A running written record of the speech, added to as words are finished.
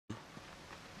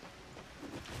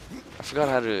I forgot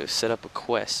how to set up a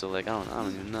quest, so like I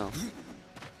don't even know.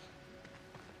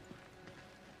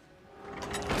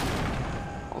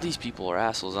 All these people are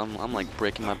assholes. I'm like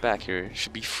breaking my back here. It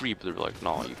should be free, but they're like,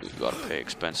 no, you gotta pay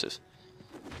expensive.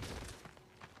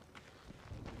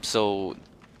 So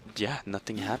yeah,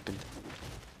 nothing happened.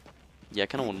 Yeah, I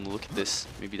kinda wanna look at this.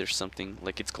 Maybe there's something,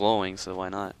 like it's glowing, so why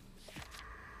not?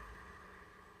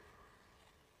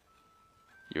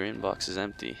 Your inbox is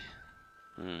empty.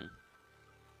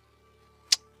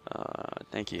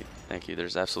 Thank you. Thank you.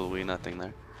 There's absolutely nothing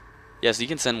there. Yes, you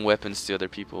can send weapons to other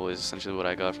people is essentially what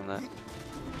I got from that.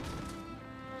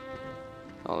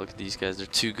 Oh, look at these guys. They're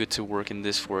too good to work in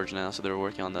this forge now, so they're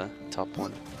working on the top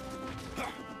one.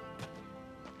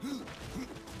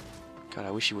 God,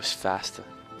 I wish he was faster.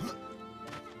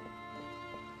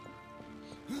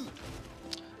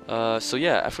 So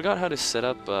yeah, I forgot how to set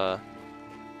up the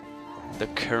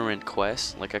current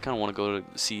quest. Like I kind of want to go to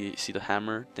see the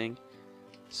hammer thing.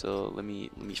 So let me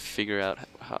figure out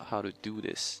how to do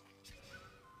this.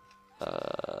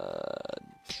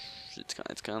 It's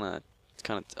kind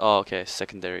of oh, okay,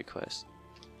 secondary quest.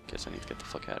 Guess I need to get the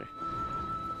fuck out of here.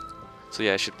 So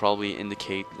yeah, I should probably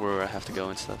indicate where I have to go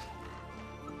and stuff.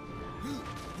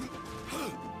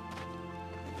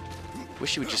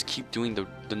 Wish he would just keep doing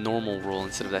the normal roll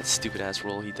instead of that stupid ass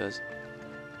roll he does.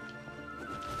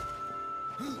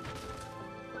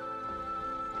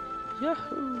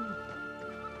 Yahoo!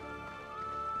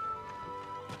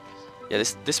 Yeah,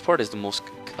 this part is the most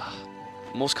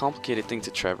complicated thing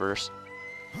to traverse.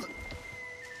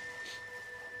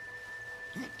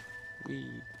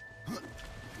 Whee.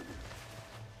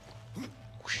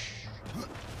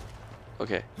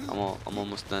 Okay, I'm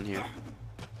almost done here.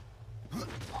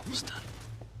 Almost done.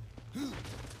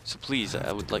 So please,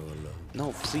 I would like.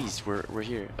 No, please, we're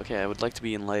here. Okay, I would like to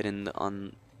be enlightened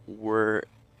on where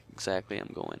exactly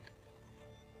I'm going.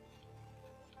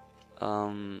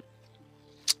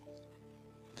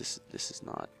 This is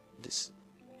not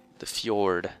the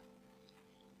fjord.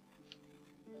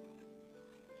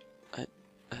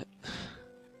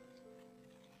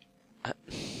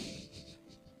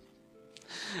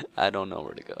 I don't know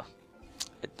where to go.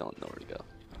 I don't know where to go.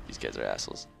 These guys are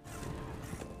assholes.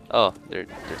 Oh, they're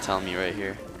telling me right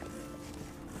here.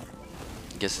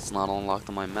 Guess it's not unlocked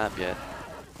on my map yet.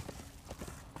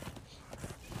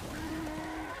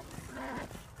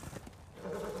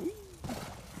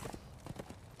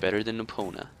 Better than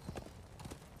Epona.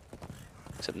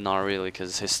 Except not really,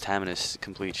 because his stamina is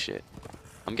complete shit.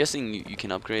 I'm guessing you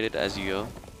can upgrade it as you go.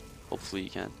 Hopefully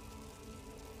you can.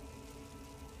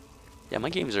 Yeah, my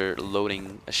games are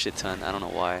loading a shit ton. I don't know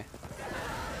why.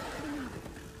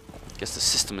 Guess the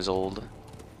system is old.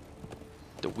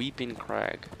 The Weeping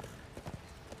Crag.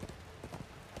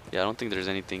 Yeah, I don't think there's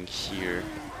anything here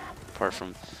apart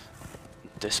from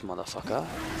this motherfucker.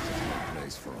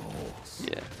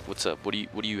 Yeah, what's up? What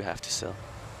do you have to sell?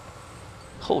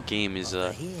 Whole game is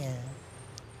a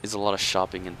lot of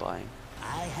shopping and buying.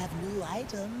 I have new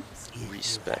items.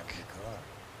 Respec.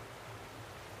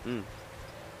 Kind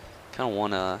of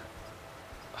wanna.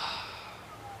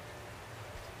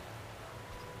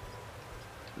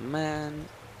 Man,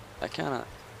 I kind of.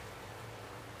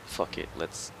 Fuck it.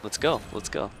 Let's go. Let's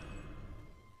go.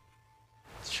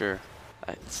 Sure.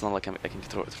 It's not like I can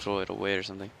throw it away or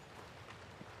something.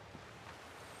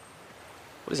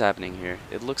 What is happening here?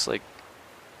 It looks like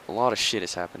a lot of shit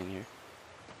is happening here.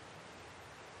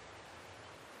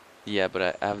 Yeah,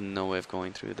 but I have no way of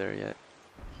going through there yet.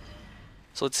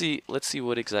 So let's see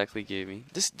what exactly gave me.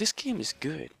 This game is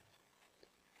good.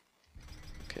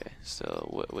 Okay, so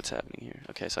what's happening here?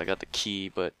 Okay, so I got the key,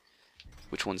 but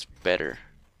which one's better?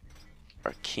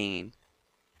 Arcane.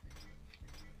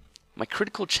 My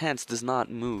critical chance does not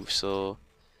move, so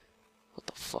what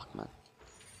the fuck, man?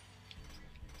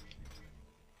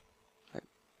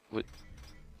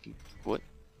 What?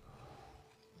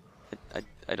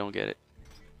 I don't get it.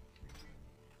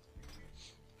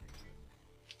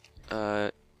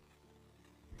 I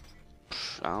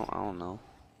don't know.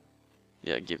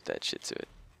 Yeah, give that shit to it.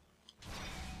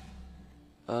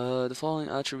 The following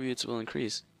attributes will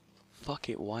increase. Fuck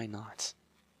it, why not?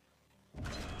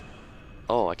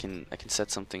 Oh, I can set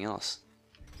something else.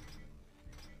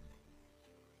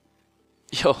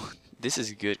 Yo, this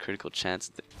is good critical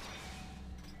chance.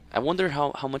 I wonder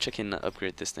how much I can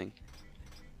upgrade this thing.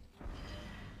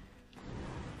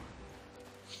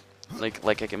 Like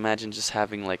I can imagine just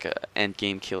having like a end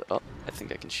game kill. Oh, I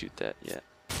think I can shoot that. Yeah.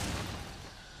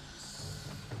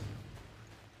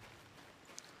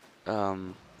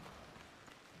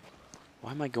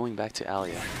 Why am I going back to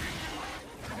Alia?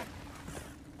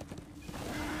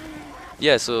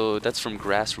 Yeah, so that's from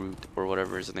Grassroot or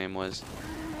whatever his name was.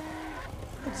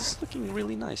 Oh, this is looking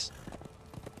really nice.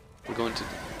 We're going to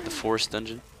the forest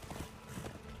dungeon.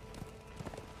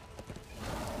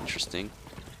 Interesting.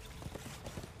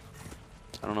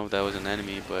 I don't know if that was an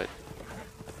enemy, but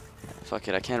fuck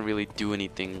it, I can't really do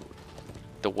anything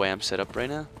the way I'm set up right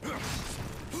now.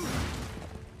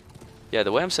 Yeah,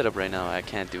 the way I'm set up right now, I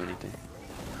can't do anything.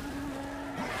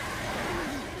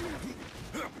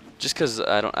 Just because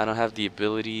I don't have the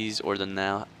abilities or the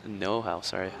know-how.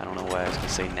 Sorry, I don't know why I was gonna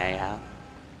say know-how.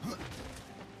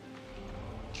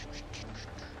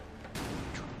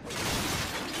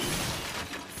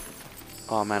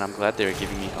 Oh man, I'm glad they're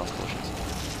giving me health potions.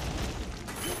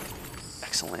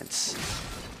 Excellent.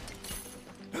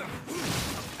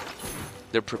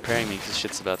 They're preparing me because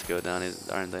shit's about to go down,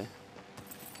 aren't they?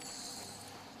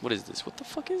 What is this? What the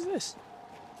fuck is this?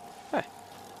 Hey.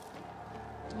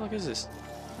 What the fuck is this?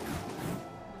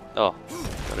 Oh,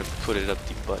 gotta put it up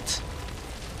the butt.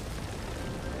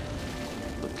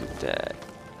 Look at that.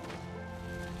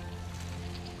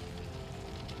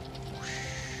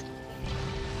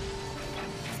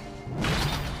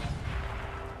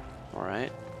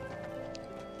 Alright.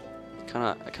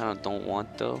 I kinda don't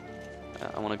want though.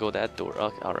 I wanna go that door.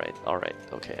 Okay, alright,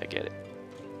 okay, I get it.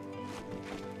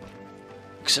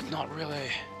 Except not really.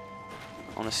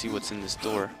 I wanna see what's in this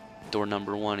door. Door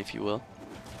number 1, if you will.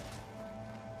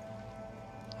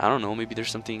 I don't know, maybe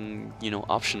there's something, you know,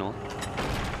 optional.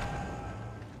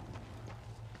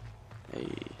 Hey.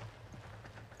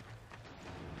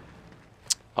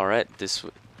 Alright,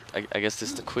 I guess this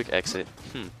is the quick exit.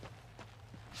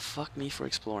 Fuck me for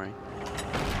exploring.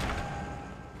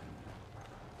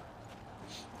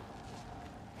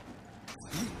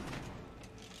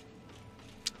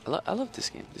 I love this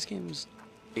game. This game is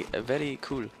very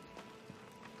cool.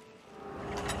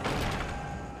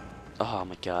 Oh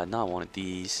my god, not one of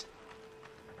these.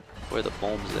 Where are the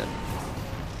bombs at?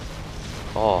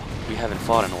 Oh, we haven't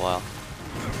fought in a while.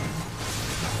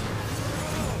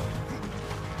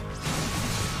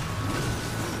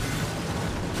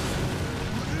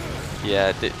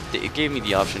 Yeah, it gave me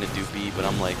the option to do B, but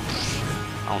I'm like,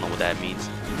 I don't know what that means.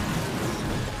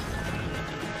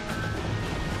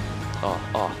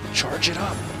 Oh, charge it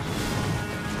up!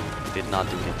 Did not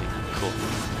do anything. Cool.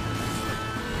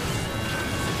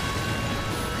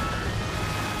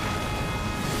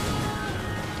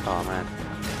 Oh man.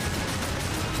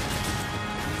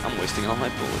 I'm wasting all my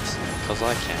bullets, because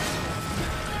I can.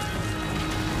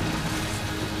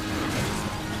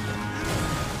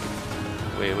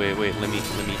 Wait, let me.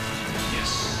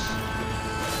 Yes.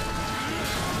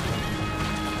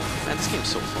 Man, this game's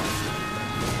so fun.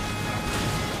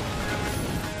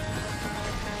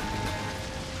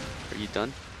 Are you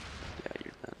done? Yeah,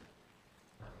 you're done.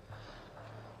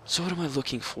 So what am I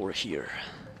looking for here?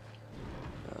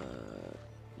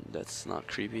 That's not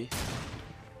creepy.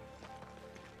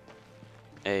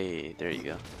 Hey, there you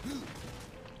go.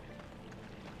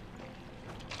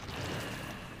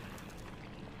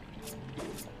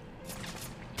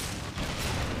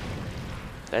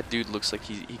 That dude looks like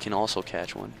he can also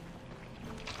catch one.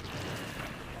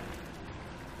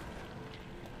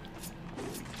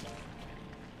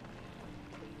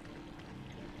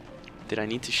 Did I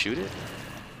need to shoot it?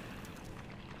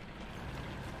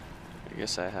 I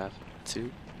guess I have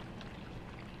to.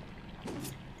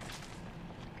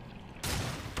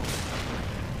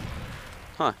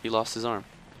 Huh, he lost his arm.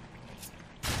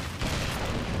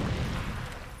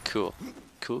 Cool.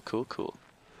 Cool.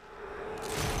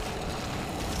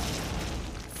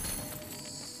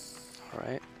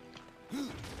 Alright.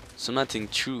 So nothing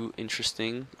too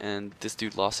interesting, and this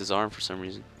dude lost his arm for some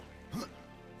reason.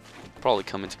 Probably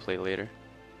come into play later.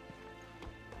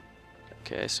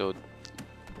 Okay, so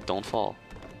don't fall.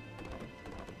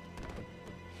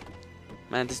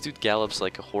 Man, this dude gallops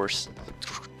like a horse.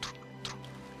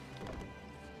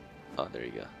 Oh, there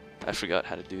you go. I forgot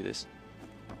how to do this.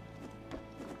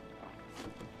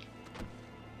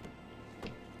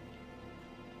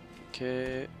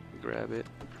 Okay, grab it.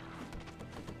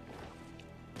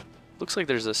 Looks like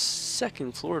there's a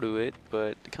second floor to it,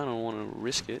 but I kind of want to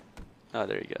risk it. Oh,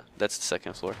 there you go. That's the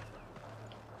second floor.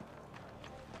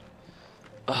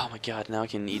 Oh my god, now I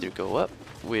can either go up,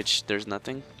 which there's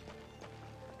nothing.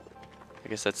 I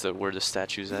guess that's where the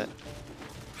statue's at.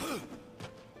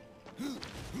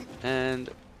 And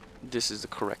this is the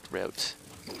correct route.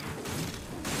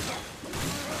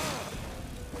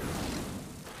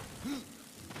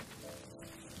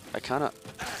 I kinda...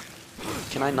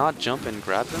 Can I not jump and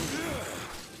grab them?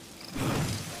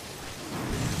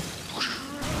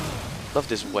 Love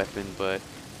this weapon, but...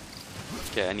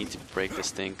 Okay, I need to break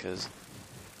this thing, because...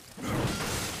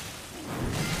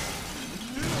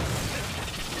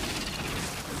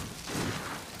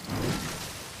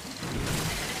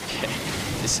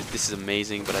 this is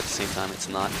amazing, but at the same time it's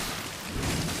not.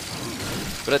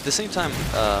 But at the same time,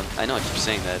 I know I keep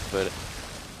saying that, but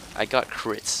I got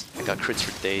crits. I got crits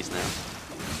for days now.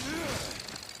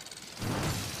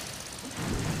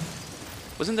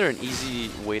 Wasn't there an easy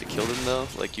way to kill them though?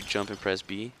 Like you jump and press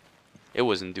B? It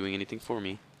wasn't doing anything for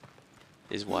me.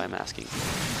 Is why I'm asking.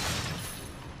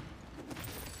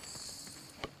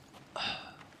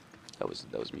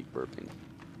 That was me burping.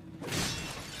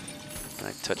 Can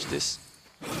I touch this?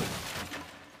 I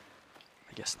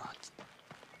guess not.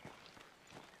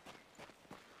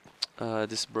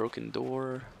 This broken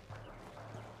door.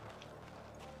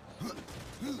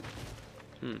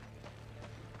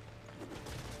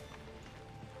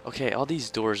 Okay, all these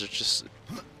doors are just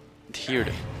here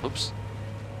to... Oops.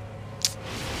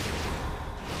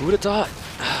 Who would have thought?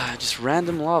 Just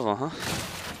random lava, huh?